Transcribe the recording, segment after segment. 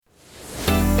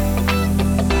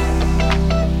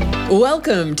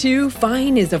Welcome to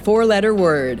Fine is a Four-Letter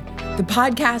Word, the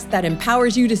podcast that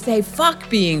empowers you to say fuck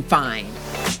being fine.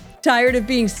 Tired of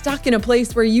being stuck in a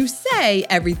place where you say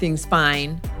everything's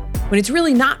fine when it's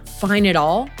really not fine at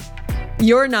all?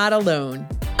 You're not alone.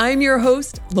 I'm your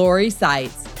host, Lori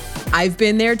Seitz. I've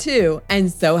been there too,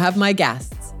 and so have my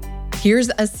guests.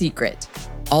 Here's a secret.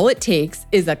 All it takes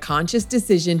is a conscious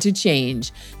decision to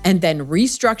change and then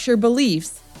restructure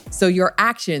beliefs so your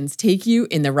actions take you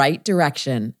in the right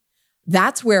direction.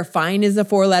 That's where Fine is a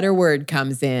Four-Letter Word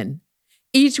comes in.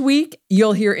 Each week,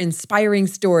 you'll hear inspiring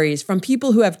stories from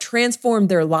people who have transformed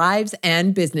their lives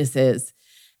and businesses,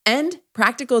 and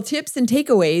practical tips and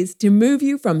takeaways to move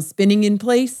you from spinning in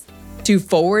place to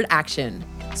forward action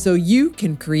so you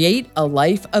can create a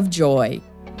life of joy.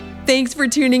 Thanks for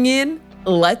tuning in.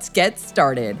 Let's get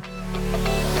started.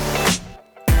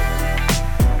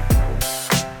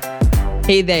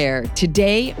 Hey there.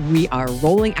 Today, we are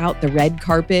rolling out the red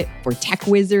carpet for tech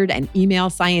wizard and email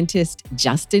scientist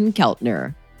Justin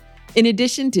Keltner. In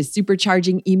addition to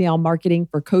supercharging email marketing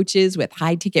for coaches with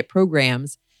high-ticket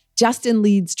programs, Justin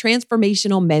leads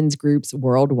transformational men's groups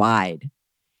worldwide.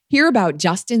 Hear about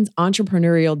Justin's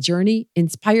entrepreneurial journey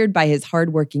inspired by his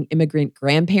hardworking immigrant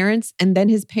grandparents and then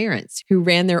his parents who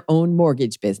ran their own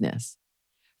mortgage business.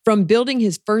 From building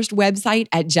his first website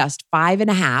at just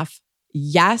 5.5,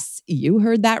 yes, you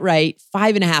heard that right,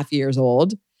 5.5 years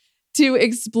old, to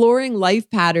exploring life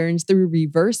patterns through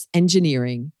reverse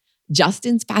engineering,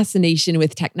 Justin's fascination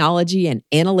with technology and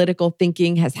analytical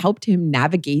thinking has helped him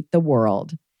navigate the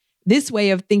world. This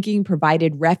way of thinking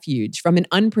provided refuge from an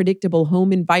unpredictable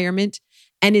home environment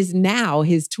and is now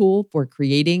his tool for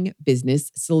creating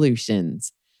business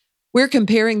solutions. We're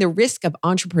comparing the risk of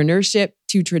entrepreneurship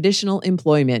to traditional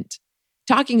employment,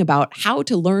 talking about how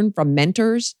to learn from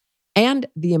mentors and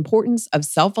the importance of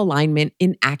self-alignment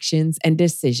in actions and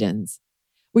decisions.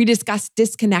 We discuss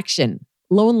disconnection,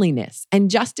 loneliness, and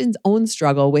Justin's own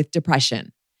struggle with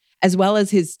depression, as well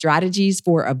as his strategies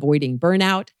for avoiding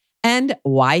burnout and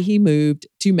why he moved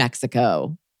to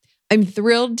Mexico. I'm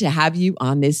thrilled to have you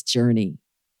on this journey.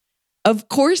 Of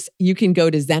course, you can go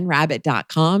to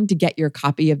zenrabbit.com to get your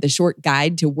copy of the short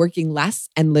guide to working less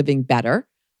and living better,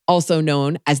 also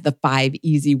known as the 5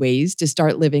 easy ways to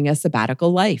start living a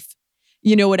sabbatical life.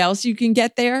 You know what else you can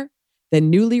get there? The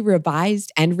newly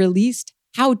revised and released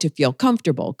How to Feel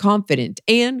Comfortable, Confident,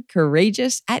 and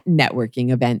Courageous at Networking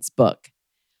Events book.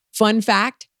 Fun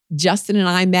fact, Justin and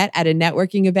I met at a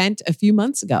networking event a few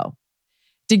months ago.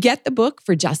 To get the book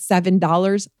for just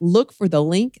 $7, look for the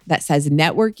link that says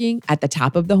networking at the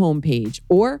top of the homepage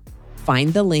or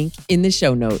find the link in the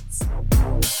show notes.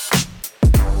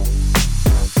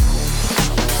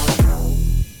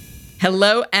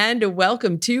 Hello and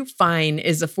welcome to Fine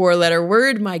is a Four-Letter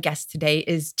Word. My guest today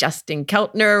is Justin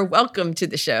Keltner. Welcome to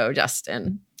the show,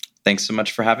 Justin. Thanks so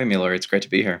much for having me, Lori. It's great to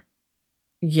be here.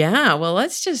 Yeah, well,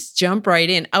 let's just jump right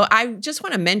in. Oh, I just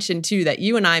want to mention too that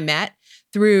you and I met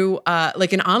through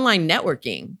like an online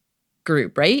networking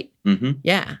group, right? Mm-hmm.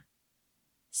 Yeah.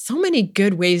 So many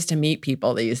good ways to meet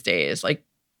people these days. Like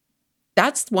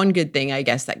that's one good thing, I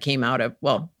guess, that came out of,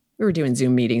 well, we were doing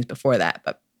Zoom meetings before that,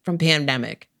 but from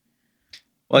pandemic.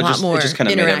 Well, it just kind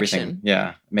of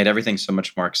made everything so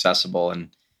much more accessible,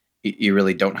 and you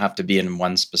really don't have to be in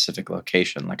one specific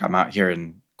location. Like I'm out here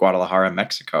in Guadalajara,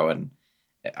 Mexico, and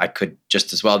I could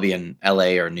just as well be in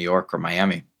LA or New York or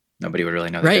Miami. Nobody would really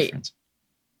know the difference.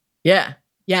 Yeah.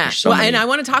 And I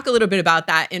want to talk a little bit about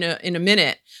that in a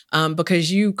minute,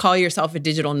 because you call yourself a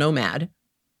digital nomad.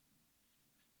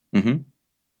 Mm-hmm.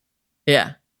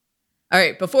 Yeah. All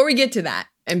right. Before we get to that,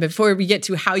 and before we get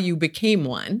to how you became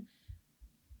one,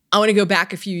 I want to go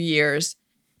back a few years.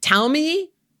 Tell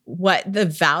me what the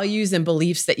values and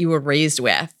beliefs that you were raised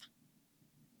with.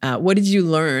 What did you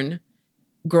learn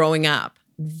growing up?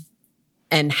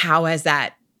 And how has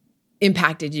that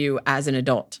impacted you as an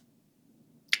adult?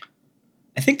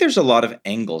 I think there's a lot of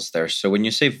angles there. So when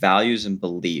you say values and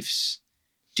beliefs,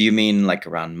 do you mean like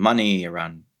around money,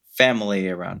 around family,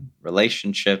 around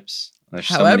relationships? There's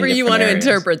however you want to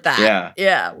interpret that.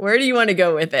 Yeah. Where do you want to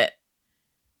go with it?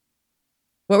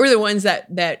 What were the ones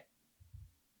that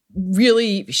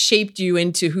really shaped you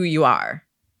into who you are?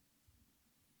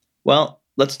 Well,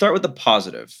 let's start with the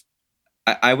positive.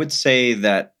 I would say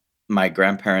that my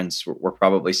grandparents were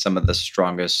probably some of the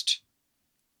strongest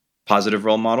positive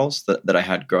role models that I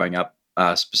had growing up,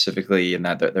 specifically in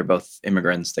that they're both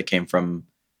immigrants. They came from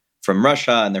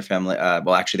Russia, and their family,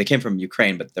 well, actually they came from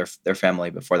Ukraine, but their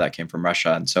family before that came from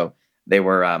Russia. And so they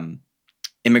were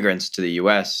immigrants to the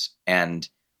US. And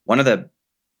one of the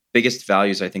biggest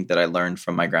values I think that I learned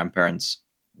from my grandparents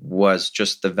was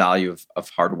just the value of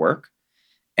hard work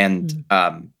And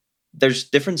Mm. there's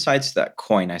different sides to that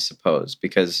coin, I suppose,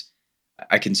 because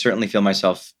I can certainly feel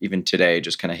myself even today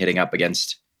just kind of hitting up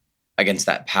against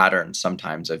that pattern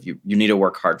sometimes of you need to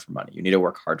work hard for money. You need to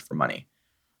work hard for money.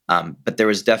 But there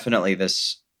was definitely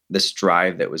this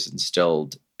drive that was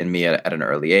instilled in me at an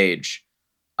early age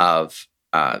of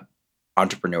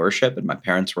entrepreneurship. And my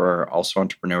parents were also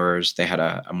entrepreneurs. They had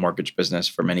a mortgage business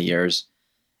for many years.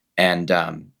 And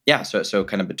yeah, so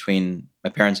kind of between my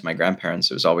parents and my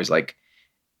grandparents, it was always like,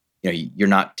 you're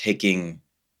not taking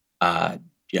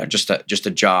just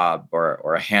a job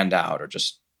or a handout or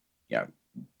just you know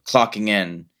clocking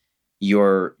in.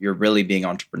 You're really being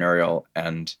entrepreneurial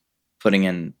and putting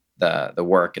in the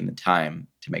work and the time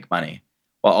to make money,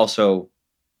 while also,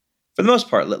 for the most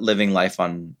part, living life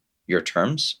on your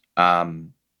terms.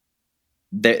 Again,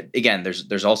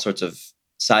 there's all sorts of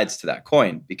sides to that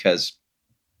coin, because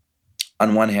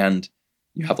on one hand,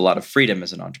 you have a lot of freedom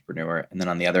as an entrepreneur, and then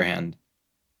on the other hand,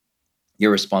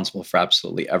 you're responsible for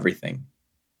absolutely everything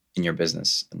in your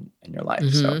business and your life.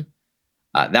 So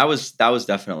Mm-hmm. that was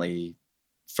definitely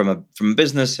from a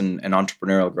business and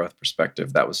entrepreneurial growth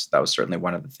perspective. That was certainly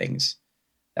one of the things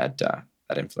that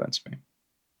influenced me.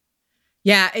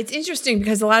 Yeah, it's interesting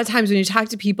because a lot of times when you talk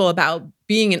to people about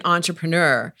being an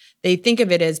entrepreneur, they think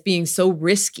of it as being so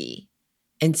risky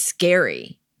and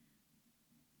scary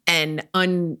and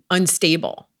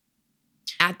unstable.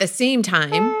 At the same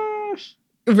time,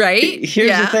 Uh, right? Here's the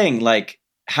Yeah. thing: like,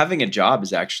 having a job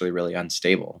is actually really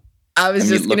unstable. I I was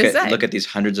mean, you just look gonna at say. look at these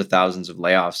hundreds of thousands of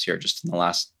layoffs here just in the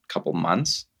last couple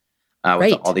months, with all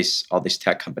Right. these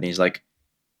tech companies. Like,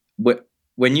 what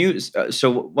when you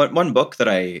so what one book that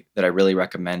I really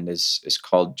recommend is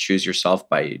called Choose Yourself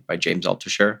by James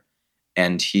Altucher,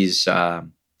 and he's got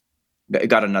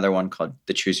another one called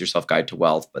The Choose Yourself Guide to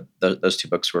Wealth. But those two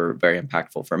books were very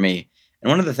impactful for me. And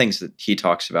one of the things that he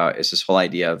talks about is this whole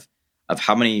idea of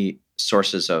how many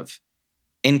sources of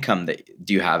income that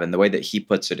do you have, and the way that he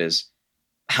puts it is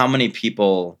how many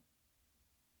people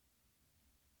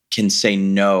can say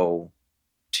no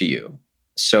to you.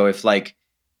 So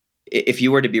if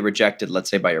you were to be rejected, let's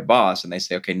say by your boss, and they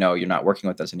say, okay, no, you're not working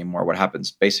with us anymore, what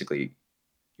happens? Basically,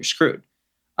 you're screwed.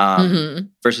 Mm-hmm.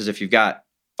 Versus if you've got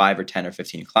 5 or 10 or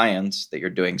 15 clients that you're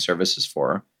doing services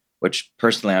for, which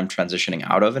personally I'm transitioning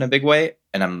out of in a big way,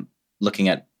 and I'm looking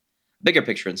at bigger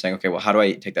picture and saying, okay, well, how do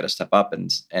I take that a step up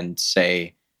and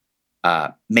say,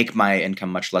 make my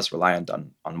income much less reliant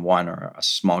on one or a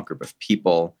small group of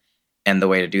people? And the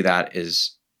way to do that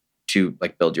is to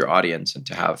like build your audience and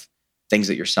to have things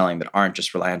that you're selling that aren't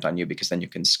just reliant on you, because then you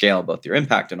can scale both your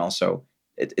impact and also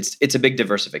it's a big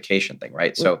diversification thing,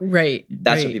 right? So Right.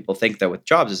 that's what Right. people think that with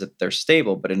jobs is that they're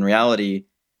stable, but in reality,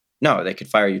 no, they could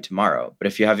fire you tomorrow. But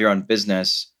if you have your own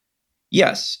business,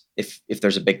 yes, if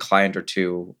there's a big client or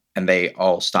two and they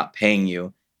all stop paying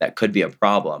you, that could be a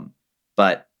problem.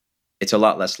 But it's a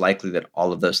lot less likely that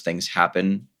all of those things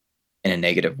happen in a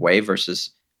negative way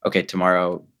versus, okay,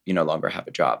 tomorrow you no longer have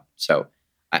a job. So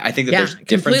I think that Yeah. there's different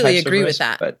Completely types of agree with risk,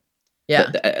 that. but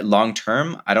Yeah. long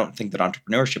term, I don't think that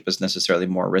entrepreneurship is necessarily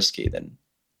more risky than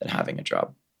having a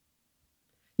job.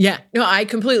 Yeah. No, I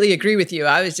completely agree with you.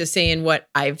 I was just saying what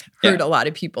I've heard Yeah. a lot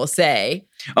of people say.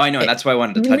 Oh, I know, and that's why I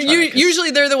wanted to touch on it.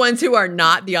 Usually they're the ones who are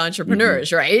not the Mhm.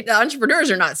 entrepreneurs, right? The entrepreneurs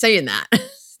are not saying that.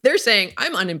 They're saying,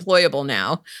 I'm unemployable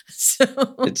now.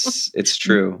 So, It's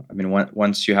true. I mean,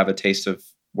 once you have a taste of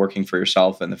working for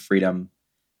yourself and the freedom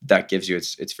that gives you,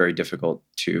 it's very difficult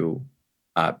to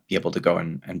be able to go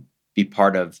and be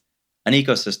part of an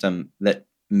ecosystem that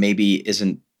maybe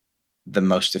isn't the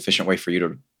most efficient way for you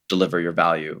to deliver your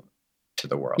value to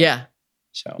the world. yeah.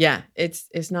 So Yeah.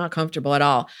 It's not comfortable at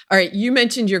all. All right. You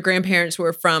mentioned your grandparents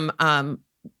were from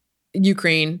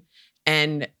Ukraine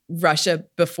and Russia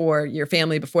before your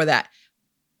family before that.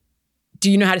 Do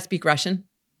you know how to speak Russian?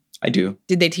 I do.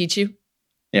 Did they teach you?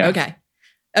 Yeah. Okay.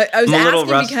 I was I'm a little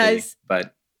asking rusty, because,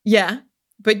 but yeah,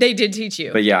 but they did teach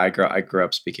you. yeah, I grew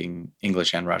up speaking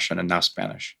English and Russian and now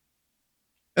Spanish.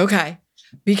 Okay.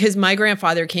 Because my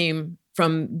grandfather came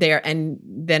from there and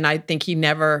then I think he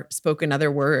never spoke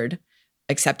another word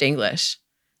except English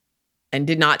and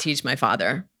did not teach my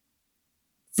father.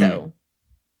 So,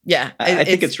 yeah, I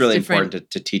think it's it's really different.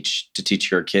 important to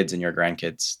teach your kids and your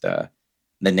grandkids the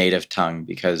native tongue,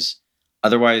 because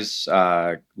otherwise,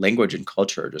 language and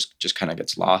culture just kind of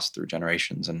gets lost through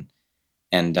generations.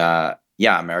 And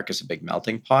yeah, America's a big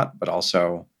melting pot, but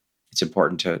also it's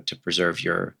important to preserve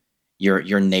your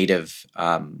native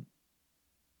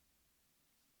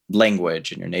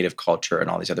language and your native culture and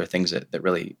all these other things that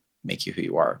really make you who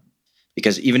you are.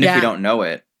 Because even if we Yeah. don't know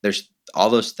it, there's all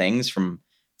those things from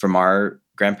our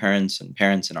grandparents and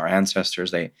parents and our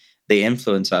ancestors. They they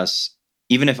influence us,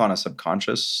 even if on a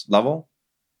subconscious level,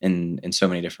 in so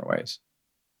many different ways.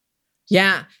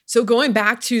 Yeah. So going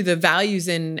back to the values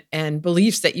and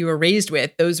beliefs that you were raised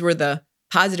with, those were the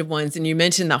positive ones. And you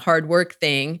mentioned the hard work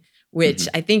thing, which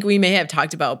I think we may have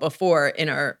talked about before in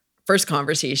our first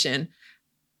conversation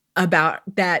about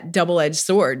that double-edged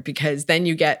sword, because then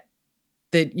you get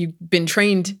that you've been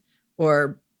trained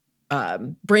or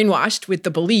brainwashed with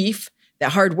the belief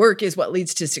that hard work is what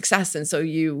leads to success. And so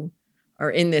you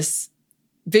are in this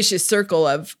vicious circle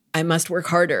of, I must work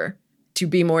harder to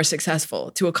be more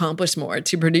successful, to accomplish more,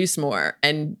 to produce more.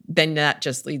 And then that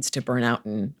just leads to burnout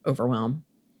and overwhelm.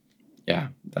 Yeah,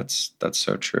 that's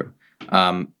so true.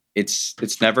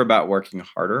 It's never about working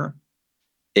harder.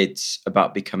 It's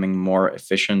about becoming more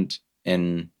efficient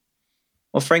in,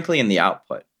 well, frankly, in the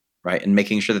output, right? And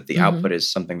making sure that the output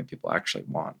is something that people actually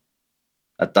want.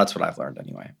 That's what I've learned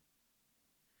anyway.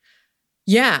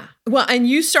 Yeah. Well, and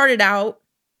you started out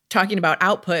talking about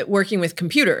output, working with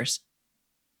computers.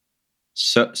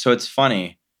 So it's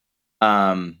funny.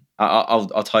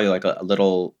 I'll tell you like a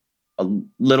little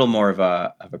more of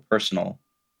a personal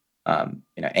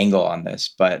angle on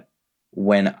this. But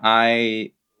when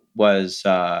I was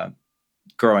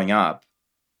growing up,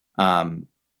 well,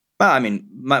 I mean,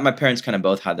 my parents kind of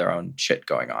both had their own shit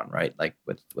going on, right? Like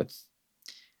with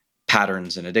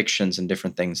patterns and addictions and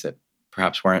different things that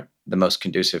perhaps weren't the most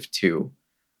conducive to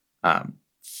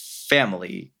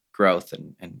family growth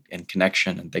and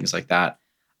connection and things like that.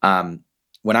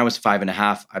 When I was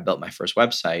 5.5, I built my first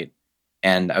website,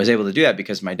 and I was able to do that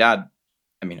because my dad,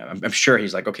 I mean, I'm sure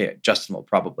he's like, okay, Justin will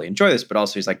probably enjoy this, but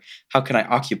also he's like, how can I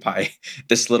occupy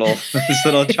this little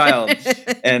child?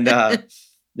 And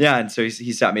yeah, and so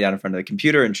he sat me down in front of the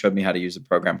computer and showed me how to use a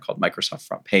program called Microsoft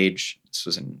Front Page. This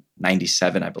was in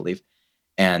 '97, I believe,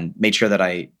 and made sure that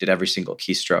I did every single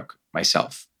keystroke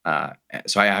myself.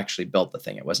 So I actually built the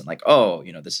thing. It wasn't like, oh,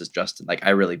 this is Justin. Like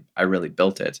I really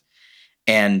built it.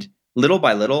 And little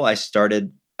by little, I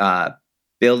started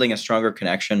building a stronger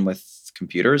connection with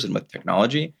computers and with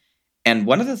technology. And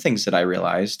one of the things that I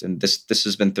realized, and this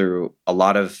has been through a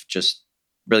lot of just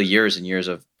really years and years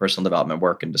of personal development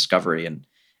work and discovery and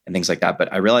things like that.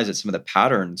 But I realized that some of the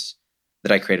patterns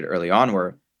that I created early on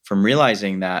were from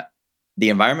realizing that the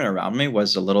environment around me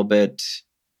was a little bit,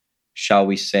 shall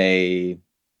we say,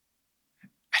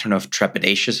 I don't know if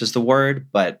trepidatious is the word,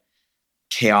 but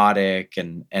chaotic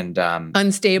and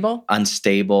unstable.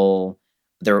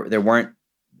 There weren't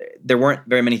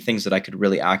very many things that I could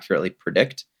really accurately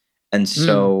predict. And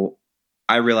so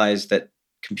I realized that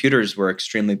computers were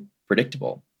extremely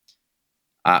predictable.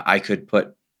 I could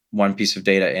put one piece of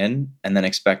data in and then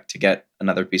expect to get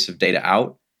another piece of data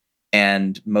out.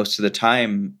 And most of the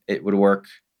time it would work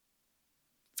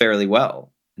fairly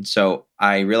well. And so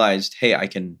I realized, hey, I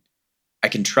can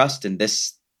trust in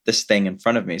this thing in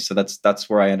front of me. So that's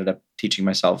where I ended up teaching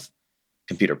myself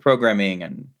computer programming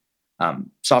and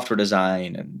software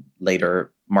design and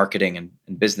later marketing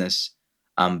and business.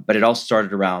 But it all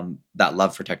started around that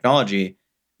love for technology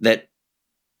that,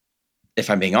 if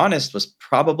I'm being honest, was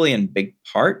probably in big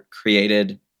part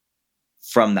created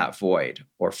from that void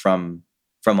or from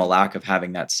a lack of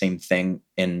having that same thing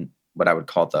in what I would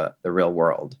call the real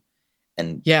world.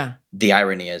 And the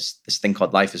irony is this thing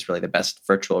called life is really the best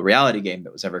virtual reality game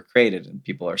that was ever created. And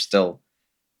people are still,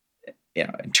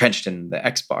 entrenched in the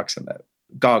Xbox and the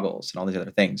goggles and all these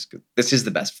other things. This is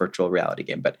the best virtual reality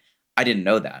game, but I didn't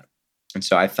know that. And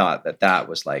so I thought that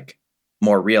was like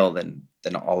more real than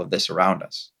all of this around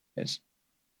us is.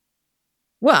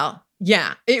 Well,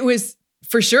 yeah, it was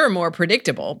for sure more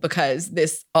predictable because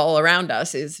this all around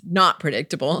us is not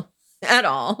predictable at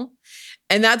all.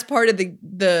 And that's part of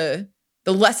the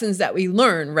lessons that we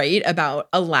learn, right? About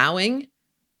allowing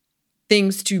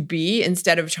things to be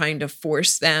instead of trying to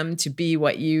force them to be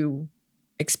what you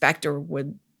expect or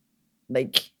would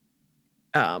like.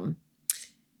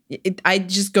 I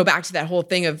just go back to that whole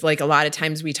thing of like, a lot of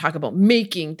times we talk about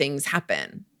making things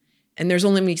happen, and there's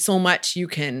only so much you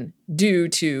can do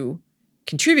to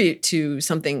contribute to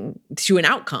something, to an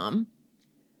outcome.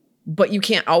 But you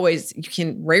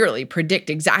can rarely predict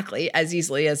exactly as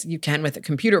easily as you can with a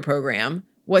computer program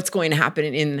what's going to happen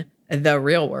in the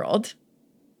real world.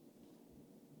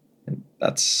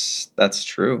 That's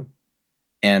true.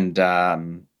 And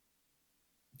there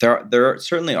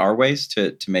certainly are ways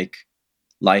to make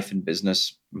life and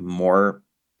business more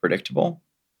predictable.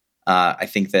 I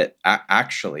think that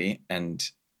actually, and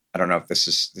I don't know if this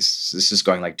is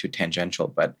going like too tangential,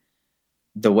 but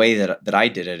the way that I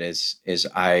did it is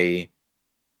I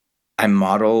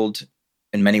modeled,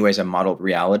 in many ways, I modeled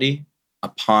reality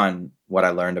upon what I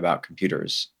learned about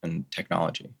computers and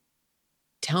technology.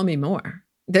 Tell me more.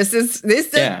 This.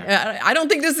 Yeah, I don't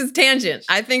think this is tangent.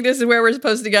 I think this is where we're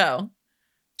supposed to go.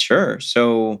 sure.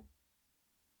 So,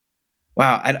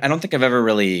 wow, I don't think I've ever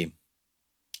really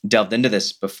delved into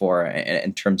this before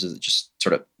in terms of just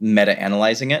sort of meta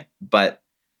analyzing it. But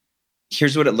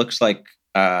here's what it looks like,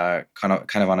 kind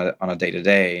of on a day to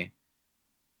day.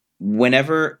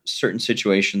 Whenever certain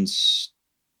situations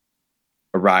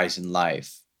arise in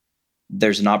life,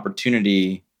 there's an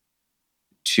opportunity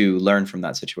to learn from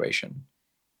that situation.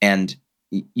 And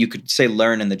you could say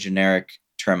learn in the generic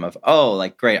term of, oh,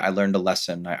 like, great, I learned a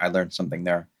lesson. I learned something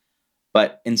there.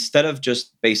 But instead of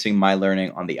just basing my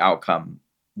learning on the outcome,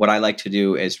 what I like to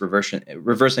do is reverse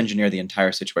engineer the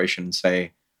entire situation and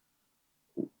say,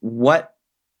 what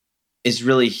is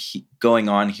really going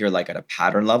on here, like at a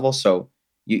pattern level? So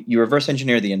you reverse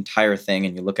engineer the entire thing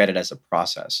and you look at it as a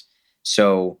process.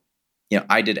 So,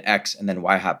 I did X and then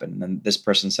Y happened, and then this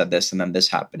person said this, and then this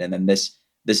happened, and then this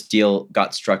deal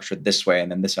got structured this way, and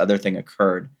then this other thing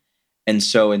occurred. And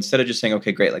so instead of just saying,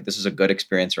 okay, great, like this is a good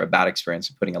experience or a bad experience,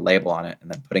 and putting a label on it and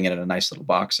then putting it in a nice little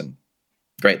box and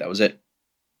great, that was it.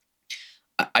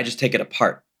 I just take it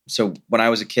apart. So when I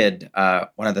was a kid,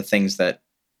 one of the things that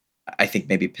I think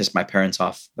maybe pissed my parents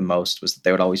off the most was that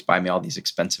they would always buy me all these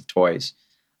expensive toys.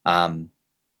 Um,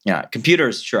 yeah,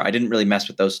 computers, sure. I didn't really mess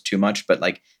with those too much, but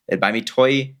like they'd buy me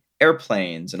toy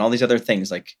airplanes and all these other things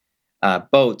like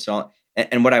boats and all.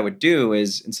 And what I would do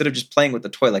is instead of just playing with the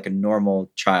toy like a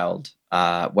normal child,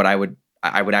 what I would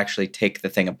actually take the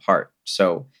thing apart.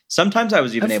 So sometimes I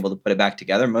was even able to put it back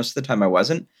together. Most of the time I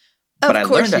wasn't, but I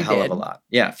learned a hell of a lot.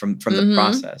 Yeah, from the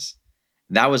process.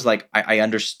 That was like I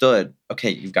understood. Okay,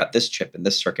 you've got this chip and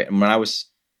this circuit. And when I was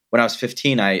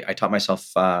 15, I taught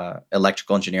myself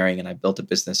electrical engineering, and I built a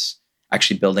business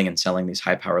actually building and selling these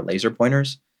high power laser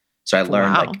pointers. So I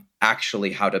learned like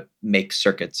actually how to make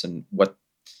circuits and what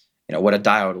a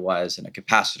diode was and a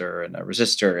capacitor and a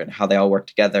resistor and how they all work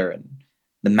together and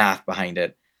the math behind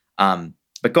it.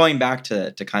 But going back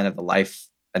to kind of the life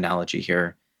analogy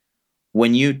here,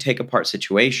 when you take apart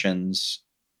situations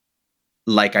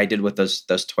like I did with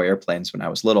those toy airplanes when I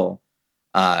was little,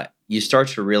 you start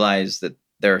to realize that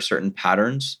there are certain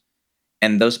patterns,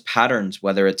 and those patterns,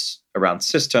 whether it's around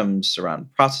systems,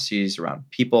 around processes, around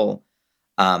people,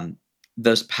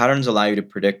 those patterns allow you to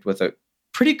predict with a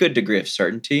pretty good degree of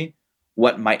certainty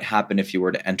what might happen if you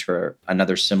were to enter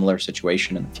another similar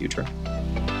situation in the future.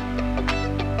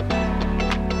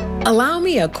 Allow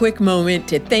me a quick moment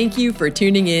to thank you for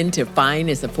tuning in to Fine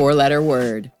is a Four-Letter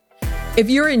Word. If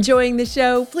you're enjoying the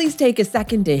show, please take a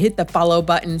second to hit the follow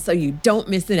button so you don't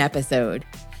miss an episode.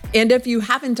 And if you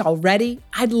haven't already,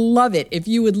 I'd love it if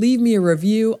you would leave me a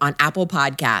review on Apple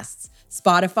Podcasts,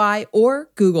 Spotify, or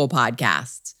Google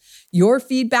Podcasts. Your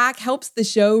feedback helps the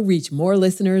show reach more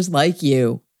listeners like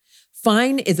you.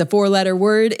 Fine is a Four-Letter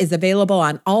Word is available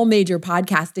on all major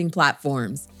podcasting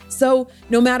platforms. So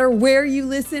no matter where you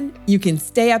listen, you can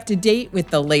stay up to date with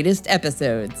the latest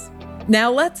episodes.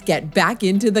 Now let's get back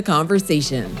into the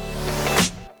conversation.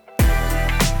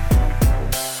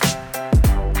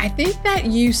 I think that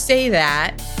you say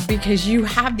that because you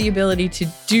have the ability to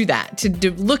do that,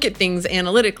 to look at things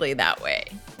analytically that way.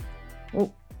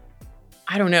 Well,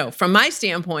 I don't know. From my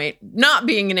standpoint, not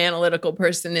being an analytical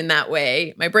person in that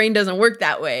way, my brain doesn't work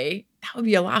that way. That would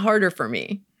be a lot harder for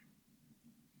me.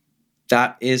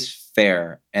 That is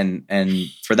fair. And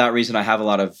for that reason, I have a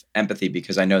lot of empathy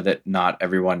because I know that not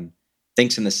everyone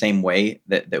thinks in the same way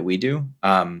that we do,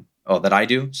 or that I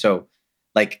do. So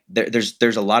like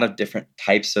there's a lot of different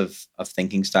types of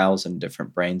thinking styles and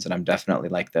different brains. And I'm definitely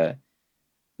like the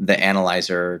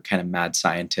analyzer kind of mad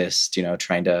scientist,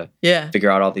 trying to figure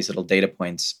out all these little data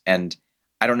points. And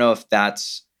I don't know if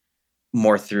that's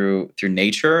more through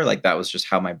nature, like that was just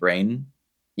how my brain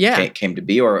came to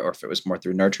be, or if it was more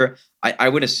through nurture. I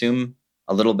would assume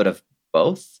a little bit of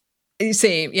both.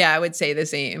 Same. Yeah, I would say the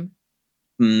same.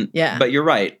 Yeah. But you're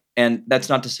right. And that's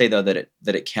not to say though that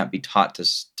it can't be taught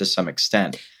to some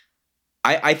extent.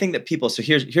 I think that people, so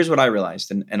here's what I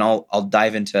realized, and I'll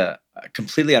dive into a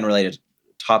completely unrelated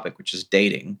topic, which is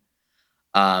dating.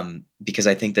 Because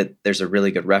I think that there's a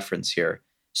really good reference here.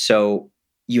 So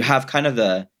you have kind of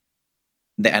the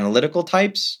analytical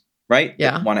types, right?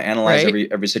 Yeah. That want to analyze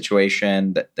every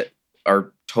situation, that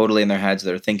are totally in their heads,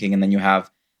 that are thinking. And then you have,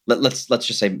 let's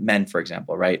just say men, for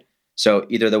example, right? So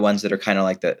either the ones that are kind of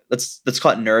like let's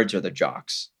call it nerds, or the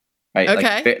jocks, right?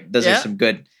 Okay. Like, those are some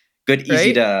good,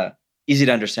 easy to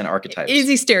understand archetypes.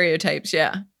 Easy stereotypes.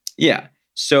 Yeah. Yeah.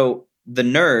 So the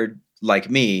nerd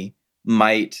like me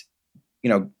might,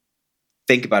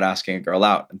 think about asking a girl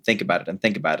out and think about it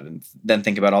and then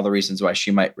think about all the reasons why she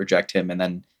might reject him, and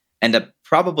then end up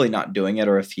probably not doing it,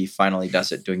 or if he finally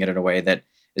does it, doing it in a way that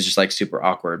is just like super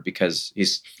awkward because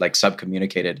he's like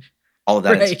subcommunicated all of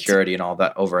that Right. insecurity and all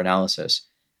that overanalysis,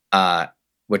 uh,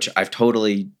 which I've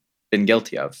totally been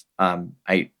guilty of.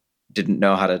 I didn't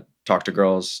know how to talk to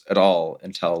girls at all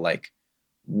until like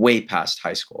way past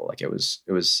high school. Like it was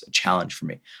a challenge for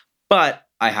me. But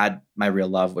I had my real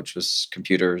love, which was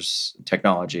computers,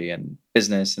 technology, and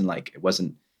business, and like it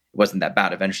wasn't that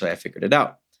bad. Eventually, I figured it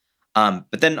out.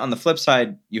 But then on the flip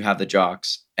side, you have the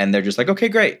jocks, and they're just like, okay,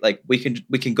 great, like we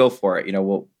can go for it.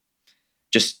 We'll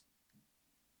just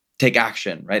take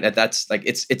action, right? That's like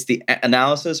it's the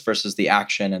analysis versus the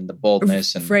action and the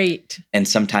boldness Right. and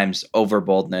sometimes over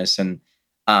boldness, and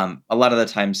a lot of the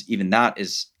times even that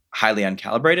is highly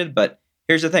uncalibrated. But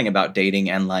here's the thing about dating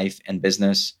and life and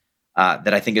business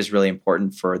that I think is really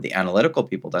important for the analytical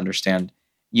people to understand: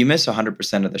 you miss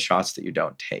 100% of the shots that you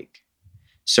don't take.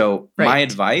 So my Right.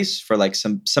 advice for like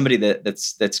somebody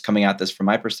that's coming at this from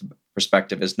my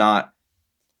perspective is not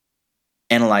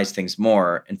analyze things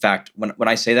more. In fact, when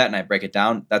I say that and I break it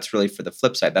down, that's really for the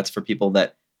flip side. That's for people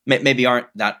that maybe aren't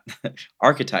that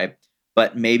archetype,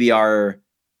 but maybe are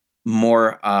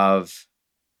more of,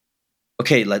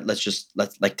 okay, let's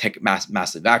like take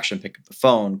massive action, pick up the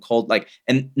phone, cold, like,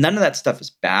 and none of that stuff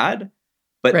is bad,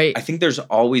 but I Right. think there's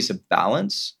always a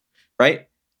balance, right?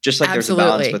 Just like there's a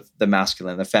balance Absolutely. with the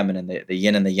masculine, the feminine, the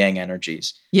yin and the yang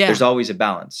energies. There's Yeah. always a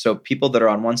balance. So people that are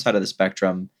on one side of the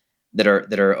spectrum, that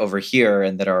are over here,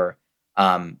 and that are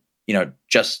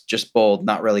just bold,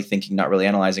 not really thinking, not really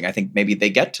analyzing, I think maybe they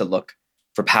get to look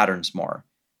for patterns more,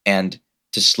 and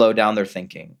to slow down their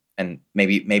thinking, and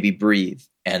maybe breathe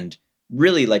and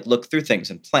really like look through things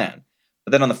and plan.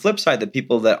 But then on the flip side, the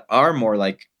people that are more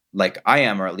like I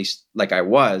am, or at least like I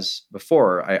was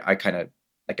before, I kind of,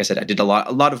 like I said, I did a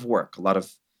lot of work, a lot of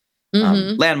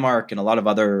Hmm. landmark, and a lot of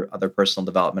other personal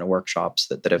development workshops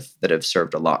that have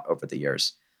served a lot over the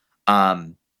years,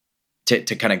 um,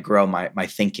 to kind of grow my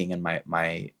thinking and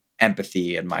my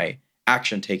empathy and my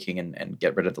action taking, and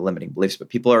get rid of the limiting beliefs. But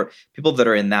people that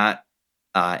are in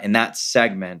that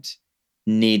segment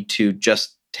need to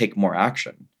just take more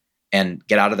action and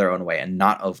get out of their own way and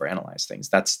not overanalyze things.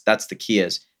 That's the key,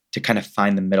 is to kind of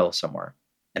find the middle somewhere,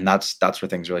 and that's where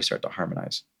things really start to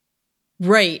harmonize.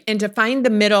 Right. And to find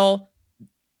the middle,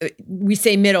 we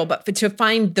say middle, but to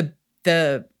find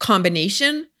the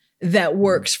combination that Mhm.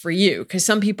 works for you. Because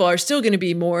some people are still going to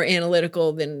be more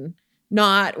analytical than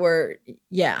not, or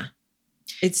yeah.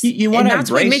 You want And to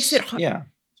that's what makes it embrace, hard. yeah.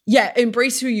 Yeah,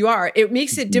 embrace who you are. It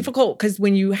makes it Mhm. difficult because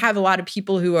when you have a lot of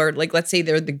people who are like, let's say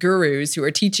they're the gurus who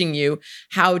are teaching you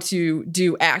how to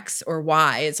do X or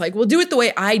Y, it's like, well, do it the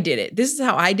way I did it. This is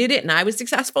how I did it and I was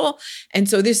successful. And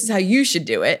so this is how you should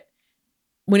do it.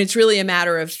 When it's really a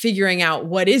matter of figuring out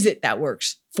what is it that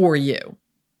works for you.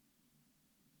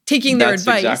 Taking their That's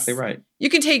exactly advice, right. you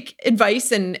can take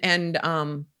advice and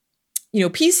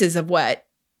pieces of what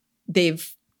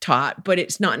they've taught, but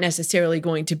it's not necessarily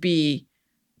going to be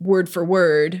word for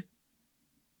word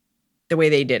the way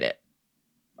they did it.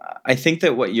 I think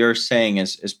that what you're saying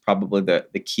is probably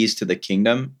the keys to the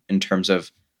kingdom, in terms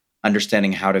of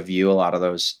understanding how to view a lot of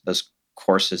those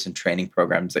courses and training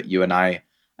programs that you and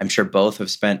I'm sure both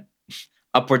have spent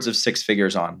upwards of six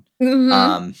figures on. Mhm.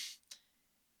 Um,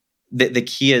 the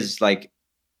key is like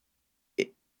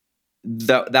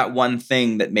that one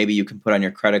thing that maybe you can put on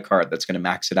your credit card that's going to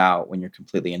max it out when you're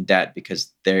completely in debt,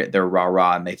 because they're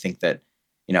rah and they think that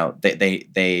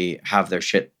they have their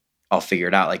shit all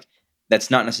figured out. Like, that's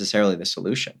not necessarily the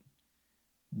solution.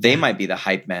 They Yeah. might be the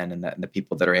hype men, and the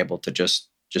people that are able to just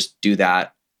do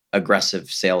that aggressive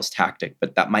sales tactic,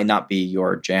 but that might not be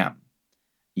your jam.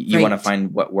 You want to Right.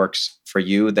 find what works for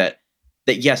you. That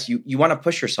yes, you want to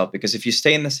push yourself, because if you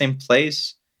stay in the same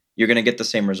place, you're going to get the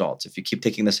same results. If you keep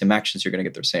taking the same actions, you're going to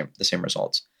get the same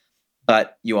results.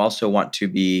 But you also want to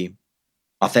be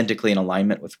authentically in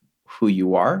alignment with who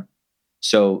you are.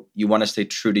 So you want to stay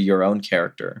true to your own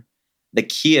character. The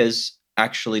key is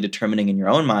actually determining in your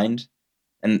own mind,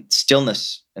 and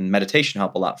stillness and meditation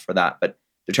help a lot for that. But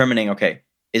determining, okay,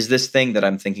 is this thing that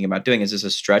I'm thinking about doing, is this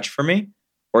a stretch for me?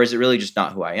 Or is it really just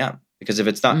not who I am? Because if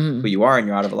it's not who Mm. you are and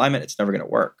you're out of alignment, it's never going to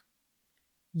work.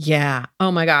 Yeah.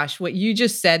 Oh my gosh, what you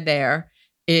just said there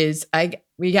is I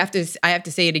have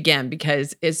to say it again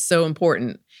because it's so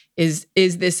important. Is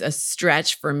this a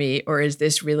stretch for me or is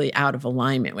this really out of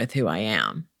alignment with who I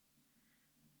am?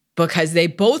 Because they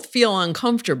both feel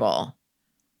uncomfortable,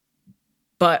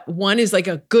 but one is like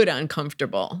a good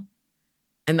uncomfortable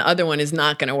and the other one is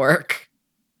not going to work.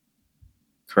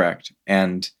 Correct.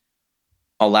 And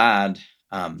I'll add,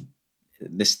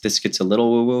 this gets a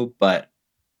little woo woo, but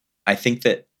I think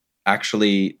that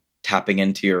actually tapping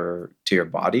into your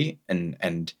body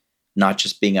and not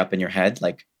just being up in your head,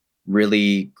 like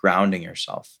really grounding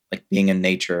yourself, like being in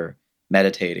nature,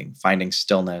 meditating, finding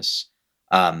stillness.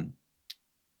 Um,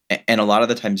 and a lot of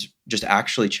the times just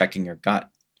actually checking your gut.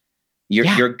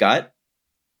 Yeah. Your gut,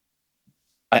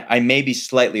 I may be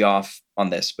slightly off on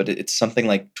this, but it's something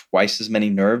like twice as many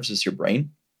nerves as your brain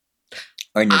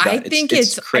are in your I gut. think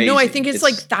It's I crazy. think it's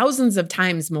like thousands of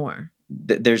times more.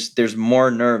 There's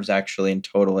more nerves actually in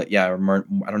total. Yeah, or more,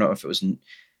 I don't know if it was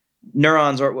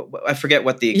neurons or I forget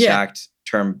what the Yeah. exact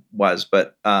term was,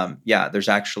 but yeah, there's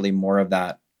actually more of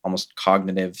that almost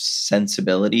cognitive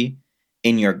sensibility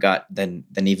in your gut than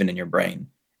even in your brain.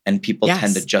 And people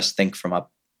tend to Yes. just think from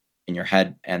up in your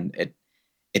head, and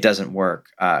it doesn't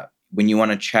work. When you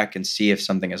want to check and see if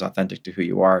something is authentic to who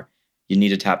you are, you need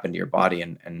to tap into your body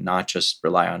and not just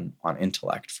rely on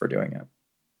intellect for doing it.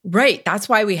 Right. That's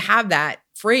why we have that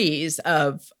phrase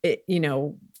of it,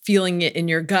 feeling it in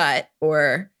your gut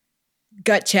or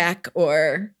gut check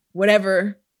or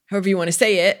whatever, however you want to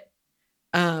say it.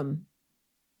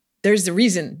 There's a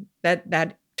reason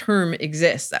that term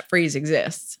exists, that phrase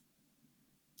exists.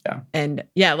 Yeah. And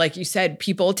yeah, like you said,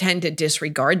 people tend to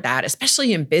disregard that,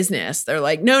 especially in business. They're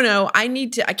like, no, I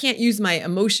can't use my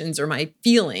emotions or my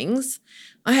feelings.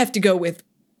 I have to go with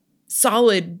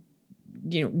solid,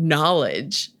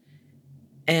 knowledge.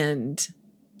 And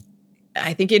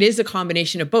I think it is a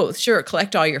combination of both. Sure,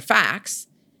 collect all your facts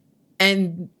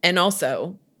and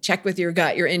also check with your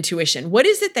gut, your intuition. What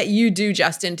is it that you do,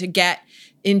 Justin, to get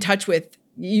in touch with,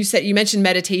 you mentioned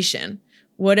meditation.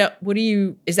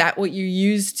 Is that what you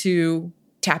use to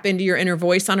tap into your inner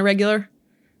voice on a regular?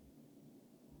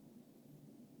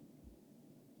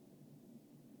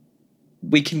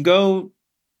 We can go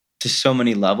to so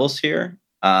many levels here.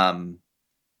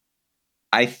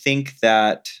 I think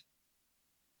that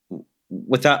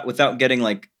without getting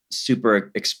like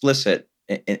super explicit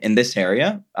in this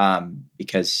area,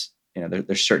 because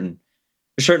there's certain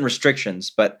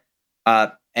restrictions, but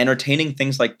entertaining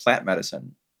things like plant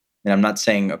medicine. And I'm not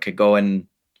saying okay, go and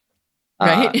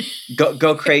Right.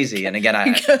 go crazy. And again,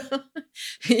 I to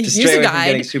Use stray a away from guide.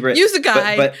 getting super. Use a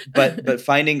guide. But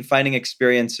finding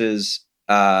experiences,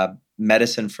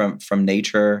 medicine from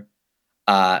nature,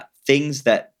 things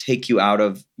that take you out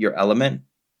of your element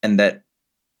and that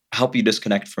help you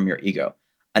disconnect from your ego.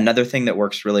 Another thing that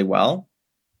works really well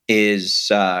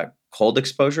is cold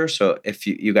exposure. So if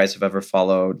you guys have ever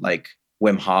followed like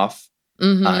Wim Hof,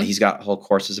 Mm-hmm. he's got whole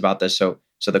courses about this. So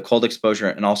the cold exposure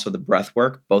and also the breath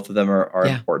work, both of them are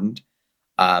Yeah. important,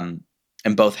 and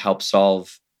both help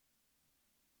solve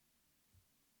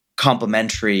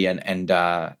complementary and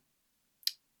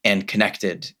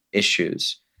connected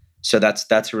issues. So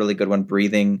that's a really good one.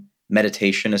 Breathing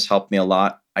meditation has helped me a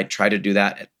lot. I try to do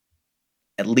that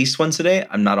at least once a day.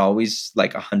 I'm not always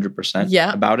like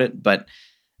 100% about it, but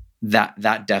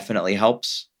that definitely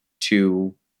helps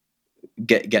to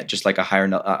get just like a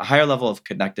higher level of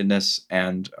connectedness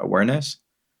and awareness.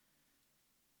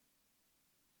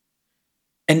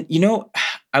 And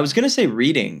I was gonna say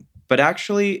reading, but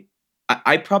actually,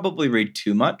 I probably read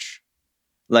too much.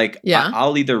 Like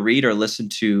I'll either read or listen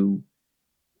to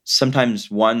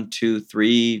sometimes 1, 2,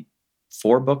 3,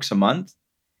 4 books a month,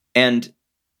 and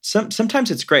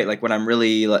sometimes it's great. Like when I'm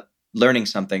really learning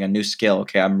something, a new skill.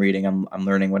 Okay, I'm reading, I'm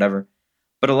learning, whatever.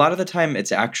 But a lot of the time,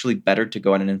 it's actually better to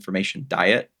go on an information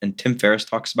diet. And Tim Ferriss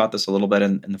talks about this a little bit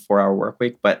in the 4-Hour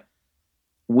Workweek. But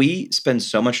we spend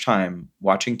so much time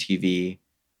watching TV,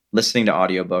 listening to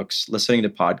audiobooks, listening to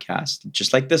podcasts,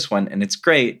 just like this one. And it's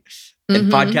great.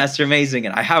 And podcasts are amazing.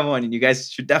 And I have one, and you guys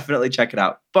should definitely check it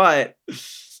out. But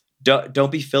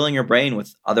don't be filling your brain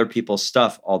with other people's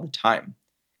stuff all the time.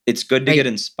 It's good to get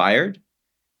inspired,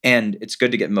 and it's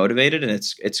good to get motivated, and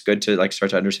it's good to like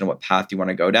start to understand what path you want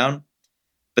to go down.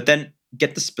 But then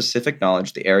get the specific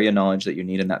knowledge, the area knowledge that you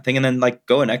need in that thing, and then like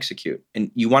go and execute.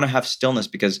 And you want to have stillness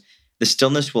because the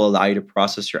stillness will allow you to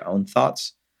process your own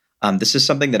thoughts. This is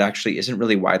something that actually isn't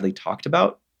really widely talked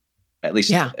about, at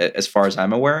least as far as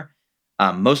I'm aware.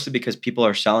 Mostly because people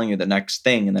are selling you the next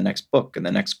thing and the next book and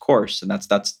the next course, and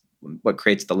that's what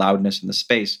creates the loudness in the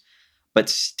space. But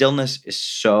stillness is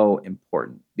so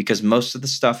important because most of the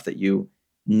stuff that you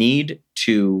need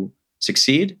to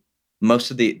succeed,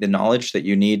 most of the knowledge that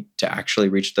you need to actually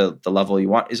reach the level you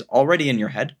want is already in your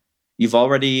head. You've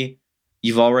already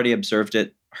observed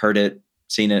it, heard it,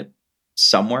 seen it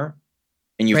somewhere,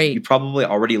 and you probably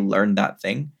already learned that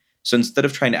thing. So instead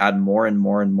of trying to add more and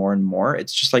more and more and more,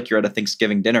 it's just like you're at a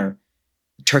Thanksgiving dinner.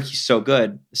 The turkey's so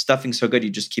good, the stuffing's so good, you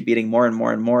just keep eating more and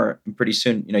more and more, and pretty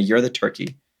soon, you're the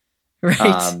turkey. Right.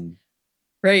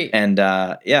 Right. And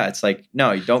yeah, it's like,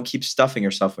 no, you don't keep stuffing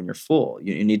yourself when you're full.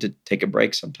 You need to take a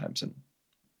break sometimes. And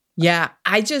Yeah.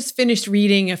 I just finished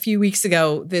reading a few weeks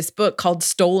ago this book called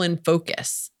Stolen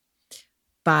Focus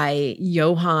by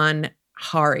Johann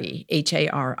Hari,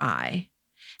 Hari.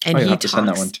 And oh, you'll he have to send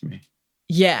that one talks, to me.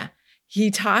 yeah,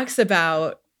 he talks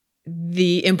about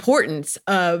the importance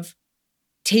of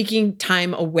taking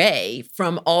time away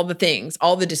from all the things,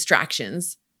 all the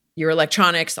distractions, your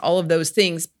electronics, all of those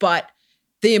things, but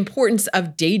the importance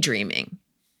of daydreaming,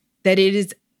 that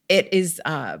it is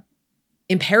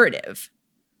imperative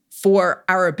for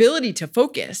our ability to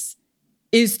focus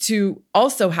is to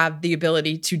also have the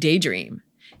ability to daydream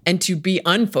and to be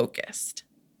unfocused.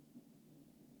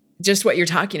 Just what you're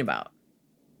talking about.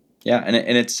 Yeah, and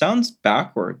it sounds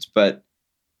backwards, but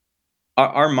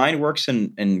our mind works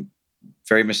in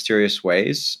very mysterious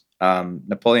ways.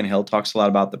 Napoleon Hill talks a lot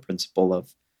about the principle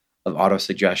of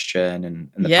autosuggestion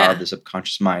and the power of Yeah. the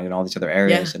subconscious mind and all these other Yeah.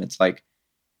 areas. And it's like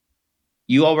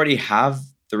you already have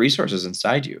the resources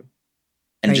inside you,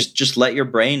 and Right. just let your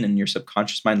brain and your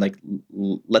subconscious mind like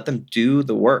let them do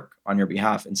the work on your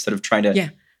behalf instead of Yeah.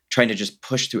 trying to just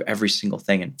push through every single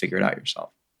thing and figure it out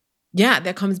yourself. Yeah.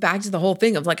 That comes back to the whole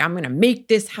thing of like, I'm going to make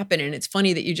this happen. And it's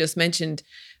funny that you just mentioned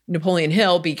Napoleon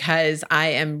Hill because I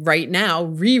am right now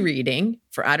rereading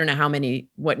for I don't know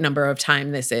what number of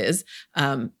time this is,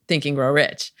 Think and Grow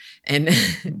Rich. And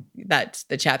that's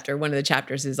the chapter. One of the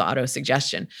chapters is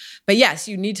autosuggestion. But yes,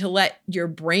 you need to let your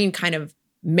brain kind of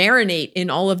marinate in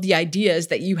all of the ideas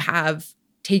that you have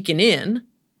taken in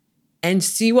and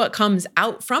see what comes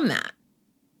out from that.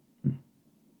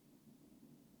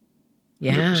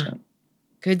 Yeah. 100%.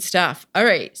 Good stuff. All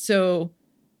right. So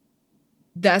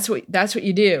that's what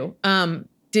you do.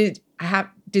 Did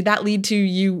that lead to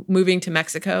you moving to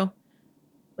Mexico?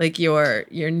 Like your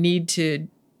need to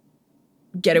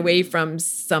get away from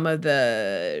some of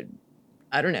the,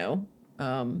 I don't know,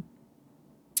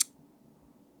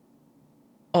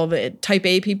 all the type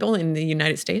A people in the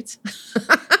United States?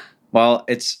 Well,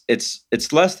 it's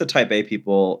less the type A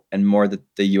people and more that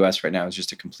the US right now is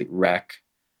just a complete wreck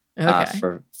Okay.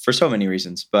 for so many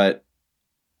reasons. But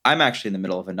I'm actually in the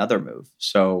middle of another move.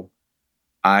 So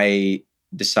I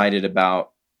decided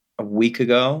about a week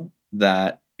ago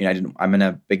that I'm in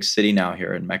a big city now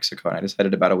here in Mexico, and I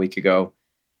decided about a week ago,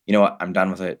 you know what, I'm done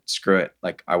with it. Screw it.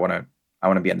 Like I want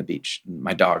to be on the beach.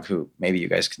 My dog, who maybe you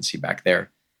guys can see back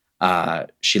there,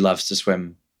 she loves to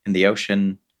swim in the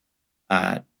ocean,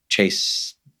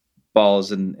 chase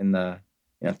balls in the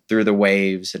through the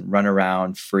waves and run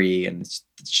around free, and it's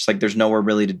just like there's nowhere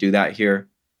really to do that here.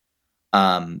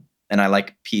 And I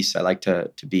like peace. I like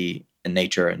to be in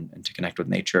nature and to connect with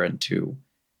nature and to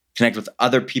connect with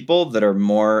other people that are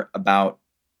more about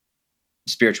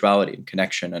spirituality and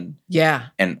connection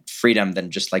and freedom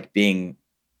than just like being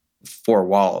four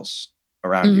walls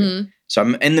around you. So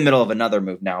I'm in the middle of another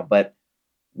move now, but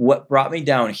what brought me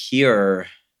down here,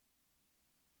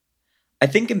 I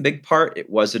think in big part, it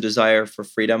was a desire for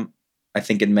freedom. I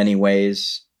think in many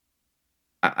ways,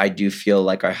 I do feel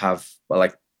like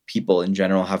like people in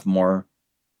general have more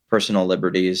personal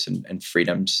liberties and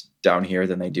freedoms down here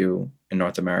than they do in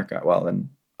North America. Well, in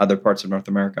other parts of North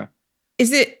America.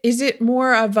 Is it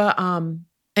more of a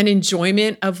an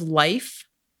enjoyment of life?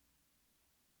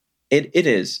 It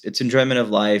is. It's enjoyment of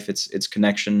life. It's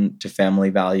connection to family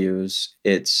values.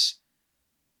 It's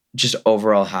just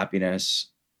overall happiness.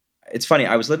 It's funny.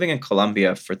 I was living in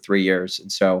Colombia for 3 years,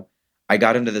 and so I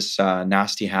got into this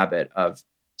nasty habit of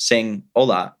saying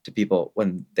 "hola" to people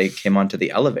when they came onto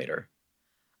the elevator.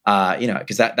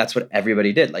 Because that's what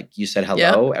everybody did. Like you said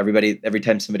hello. Yep. Every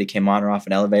time somebody came on or off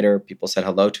an elevator, people said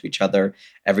hello to each other.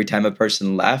 Every time a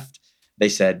person left, they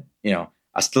said,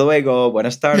 hasta luego,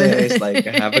 buenas tardes, like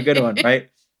have a good one, right?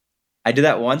 I did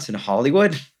that once in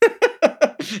Hollywood.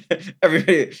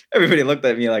 Everybody looked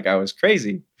at me like I was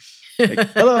crazy. Like,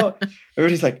 hello.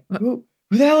 Everybody's like, who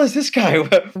the hell is this guy?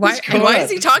 Why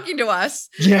is he talking to us?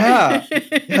 Yeah.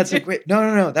 It's like, wait,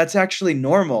 no. That's actually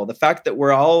normal. The fact that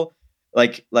we're all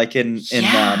like in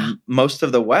most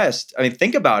of the West. I mean,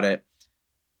 think about it.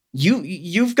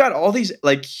 You've got all these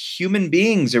like human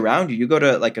beings around you. You go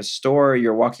to like a store,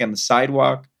 you're walking on the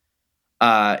sidewalk.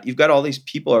 You've got all these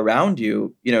people around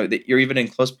you, that you're even in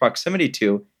close proximity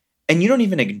to, and you don't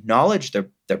even acknowledge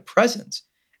their presence.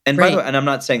 And by the way, and I'm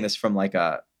not saying this from like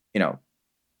a,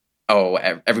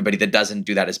 everybody that doesn't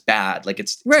do that is bad. Like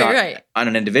it's not on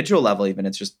an individual level, even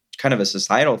it's just kind of a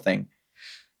societal thing.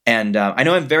 And I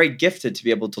know I'm very gifted to be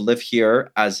able to live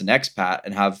here as an expat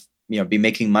and have, be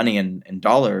making money in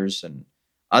dollars and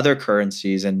other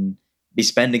currencies and be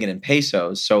spending it in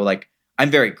pesos. So like,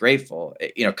 I'm very grateful,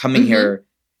 coming here.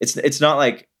 it's not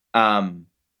like, I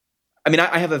mean,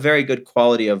 I have a very good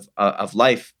quality of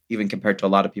life, even compared to a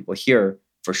lot of people here,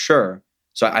 for sure.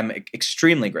 So I'm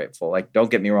extremely grateful. Like,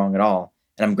 don't get me wrong at all.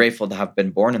 And I'm grateful to have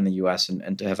been born in the U.S.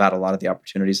 and to have had a lot of the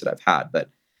opportunities that I've had. But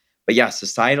yeah,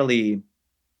 societally,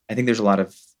 I think there's a lot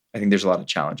of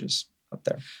challenges up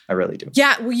there. I really do.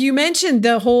 Yeah. Well, you mentioned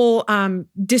the whole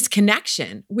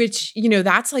disconnection, which,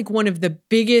 that's like one of the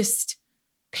biggest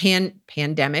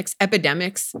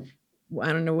epidemics.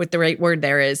 I don't know what the right word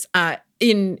there is,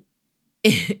 in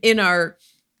our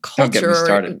culture. Don't get me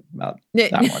started about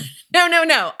that one.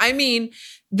 No. I mean,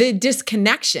 the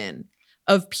disconnection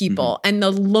of people and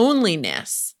the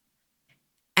loneliness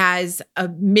as a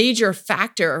major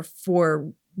factor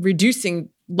for reducing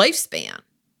lifespan.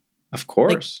 Of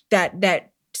course. Like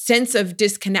that sense of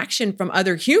disconnection from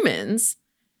other humans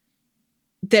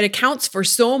that accounts for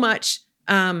so much,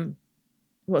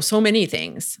 so many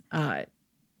things,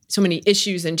 so many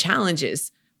issues and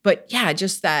challenges. But yeah,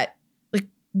 just that, like,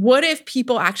 what if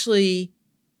people actually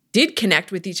did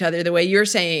connect with each other the way you're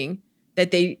saying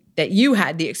that you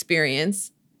had the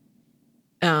experience,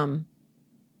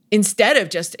 instead of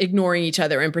just ignoring each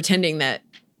other and pretending that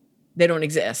they don't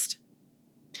exist?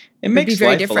 It makes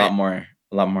life a lot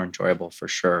more enjoyable, for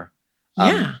sure.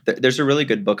 Yeah. There's a really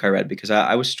good book I read because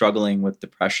I was struggling with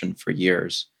depression for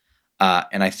years.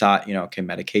 And I thought, okay,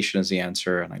 medication is the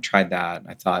answer. And I tried that. And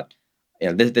I thought,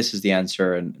 this is the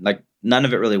answer. And like, none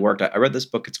of it really worked. I read this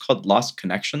book. It's called Lost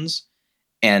Connections.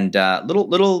 And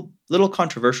little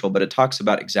controversial, but it talks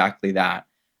about exactly that,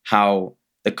 how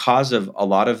the cause of a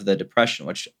lot of the depression,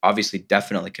 which obviously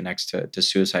definitely connects to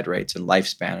suicide rates and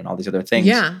lifespan and all these other things.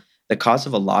 Yeah. The cause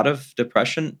of a lot of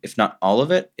depression, if not all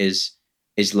of it, is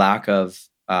lack of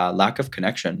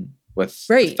connection with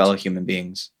fellow human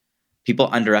beings. People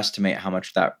underestimate how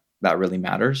much that really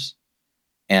matters.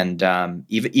 And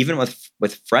even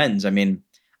with friends, I mean,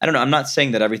 I don't know. I'm not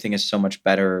saying that everything is so much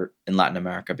better in Latin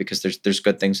America, because there's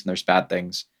good things and there's bad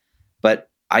things. But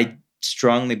I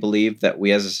strongly believe that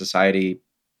we as a society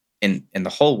in the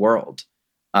whole world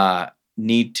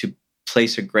need to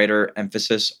place a greater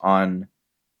emphasis on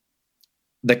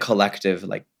the collective,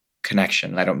 like,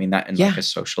 connection. And I don't mean that in like a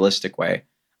socialistic way.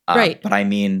 Right. But I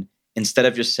mean, instead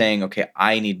of just saying, okay,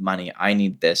 I need money, I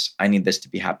need this to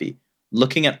be happy,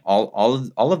 looking at all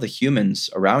of the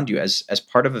humans around you as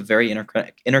part of a very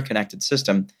interconnected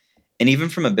system. And even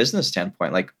from a business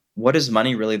standpoint, like, what is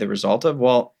money really the result of?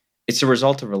 Well, it's a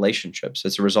result of relationships.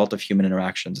 It's a result of human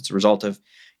interactions. It's a result of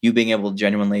you being able to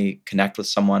genuinely connect with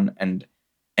someone and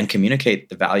communicate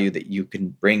the value that you can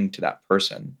bring to that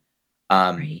person.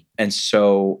 And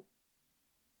so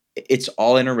it's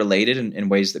all interrelated in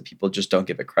ways that people just don't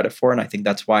give it credit for. And I think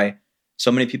that's why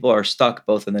so many people are stuck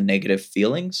both in the negative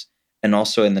feelings and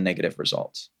also in the negative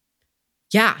results.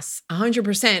 Yes,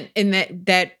 100%. And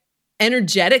that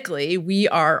energetically, we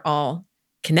are all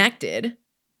connected,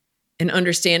 and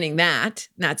understanding that.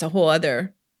 That's a whole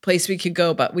other place we could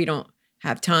go, but we don't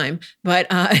have time. But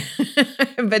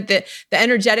but the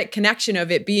energetic connection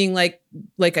of it being like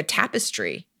a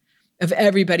tapestry of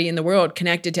everybody in the world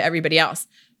connected to everybody else.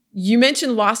 You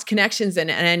mentioned lost connections,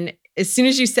 and as soon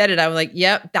as you said it, I was like,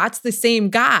 yep, that's the same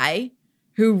guy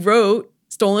who wrote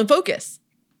Stolen Focus.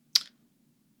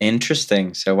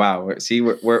 Interesting. So wow, see,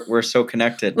 we're so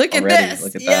connected. Look already. At this.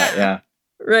 Look at that. Yeah.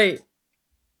 Right.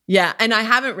 Yeah, and I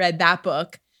haven't read that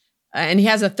book, and he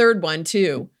has a third one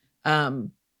too,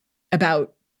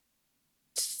 about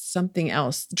something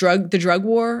else, the drug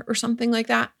war or something like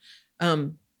that.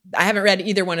 I haven't read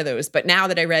either one of those, but now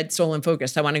that I read Stolen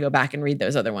Focus, I want to go back and read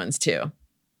those other ones too.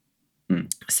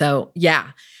 So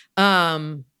yeah.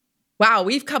 Wow,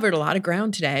 we've covered a lot of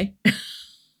ground today.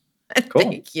 Cool.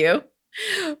 Thank you.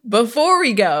 Before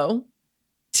we go,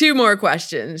 2 more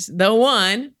questions. The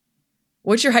one,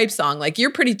 what's your hype song? Like,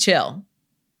 you're pretty chill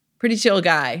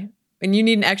guy. When you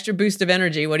need an extra boost of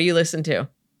energy, what do you listen to?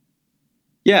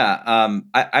 Yeah,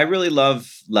 I really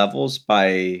love Levels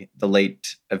by the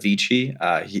late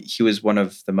Avicii. He was one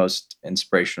of the most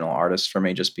inspirational artists for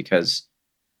me, just because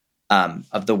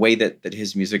of the way that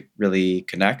his music really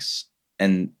connects.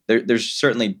 And there's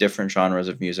certainly different genres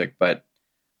of music, but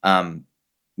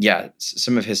yeah,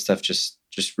 some of his stuff just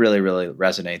really, really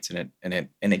resonates,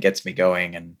 and it gets me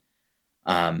going.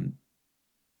 And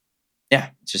yeah,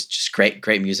 it's just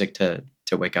great music to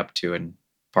wake up to and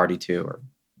party to, or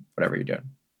whatever you're doing.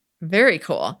 Very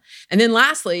cool. And then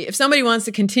lastly, if somebody wants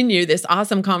to continue this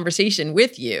awesome conversation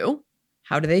with you,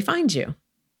 how do they find you?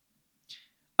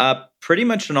 Pretty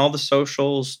much on all the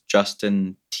socials,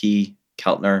 Justin T.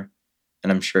 Keltner.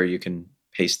 And I'm sure you can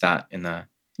paste that in the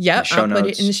show notes. I'll put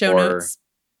it in the show notes.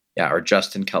 or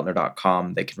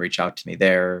justinkeltner.com. They can reach out to me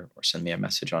there or send me a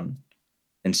message on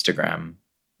Instagram,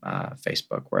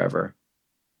 Facebook, wherever.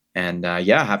 And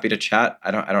happy to chat.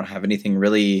 I don't have anything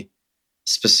really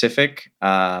specific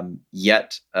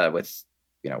yet with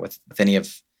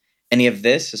any of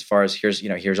this, as far as here's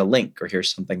a link or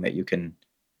here's something that you can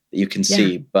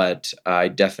see. But I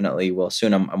definitely will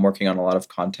soon. I'm working on a lot of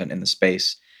content in the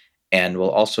space, and we'll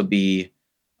also be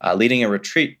leading a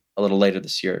retreat a little later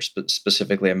this year,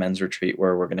 specifically a men's retreat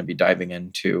where we're going to be diving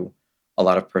into a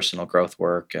lot of personal growth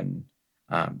work and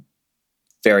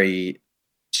very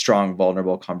strong,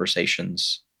 vulnerable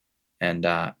conversations and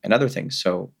other things.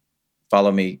 So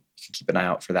follow me. You can keep an eye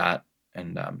out for that.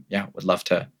 And would love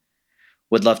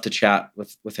to chat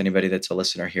with anybody that's a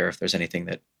listener here if there's anything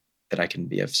that I can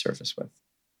be of service with.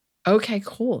 Okay,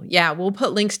 cool. Yeah, we'll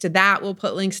put links to that. We'll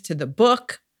put links to the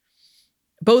book,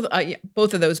 both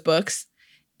of those books,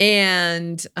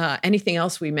 and anything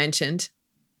else we mentioned.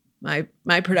 My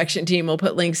production team will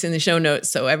put links in the show notes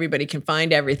so everybody can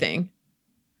find everything.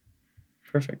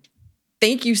 Perfect.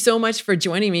 Thank you so much for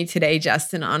joining me today,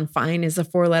 Justin, on Fine is a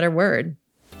 4-letter word.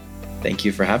 Thank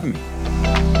you for having me.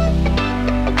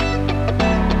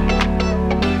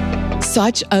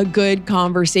 Such a good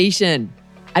conversation.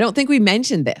 I don't think we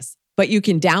mentioned this, but you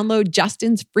can download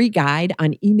Justin's free guide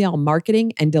on email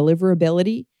marketing and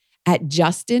deliverability at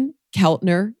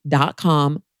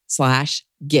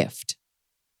justinkeltner.com/gift.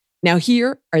 Now,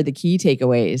 here are the key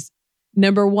takeaways.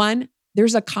 Number 1,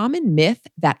 there's a common myth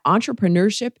that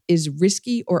entrepreneurship is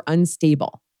risky or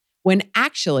unstable, when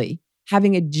actually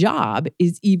having a job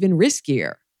is even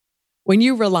riskier. When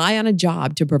you rely on a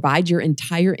job to provide your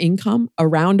entire income, a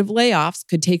round of layoffs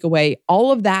could take away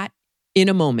all of that in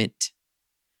a moment.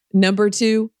 Number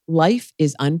 2, life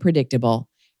is unpredictable.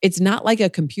 It's not like a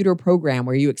computer program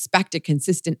where you expect a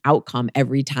consistent outcome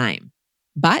every time.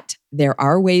 But there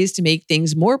are ways to make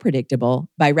things more predictable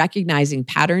by recognizing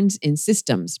patterns in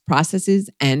systems, processes,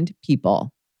 and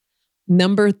people.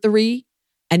 Number 3,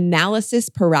 analysis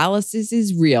paralysis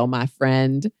is real, my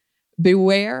friend.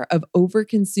 Beware of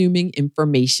over-consuming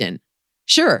information.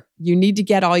 Sure, you need to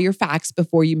get all your facts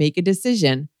before you make a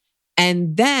decision.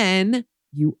 And then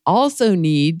you also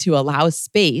need to allow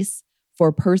space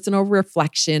for personal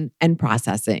reflection and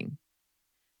processing.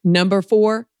 Number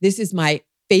 4, this is my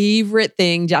favorite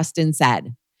thing Justin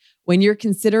said. When you're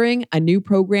considering a new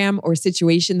program or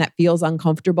situation that feels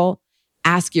uncomfortable,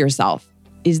 ask yourself,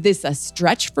 is this a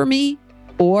stretch for me,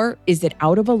 or is it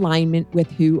out of alignment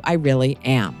with who I really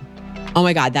am? Oh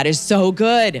my God, that is so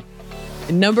good.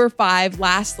 Number 5,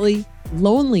 lastly,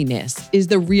 loneliness is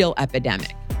the real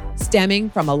epidemic, stemming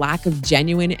from a lack of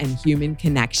genuine and human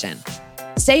connection.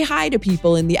 Say hi to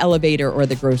people in the elevator or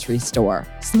the grocery store.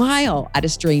 Smile at a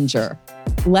stranger.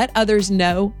 Let others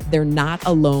know they're not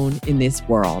alone in this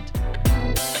world.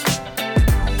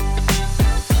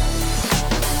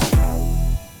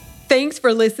 Thanks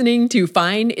for listening to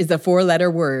Fine is a 4-letter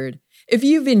word. If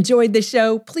you've enjoyed the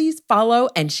show, please follow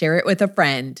and share it with a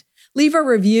friend. Leave a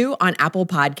review on Apple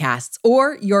Podcasts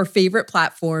or your favorite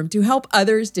platform to help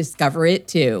others discover it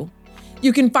too.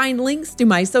 You can find links to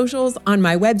my socials on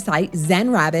my website,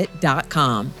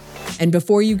 zenrabbit.com. And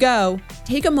before you go,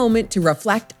 take a moment to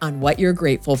reflect on what you're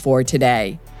grateful for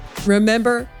today.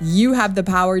 Remember, you have the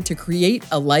power to create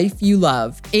a life you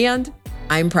love, and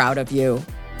I'm proud of you.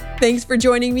 Thanks for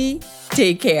joining me.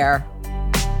 Take care.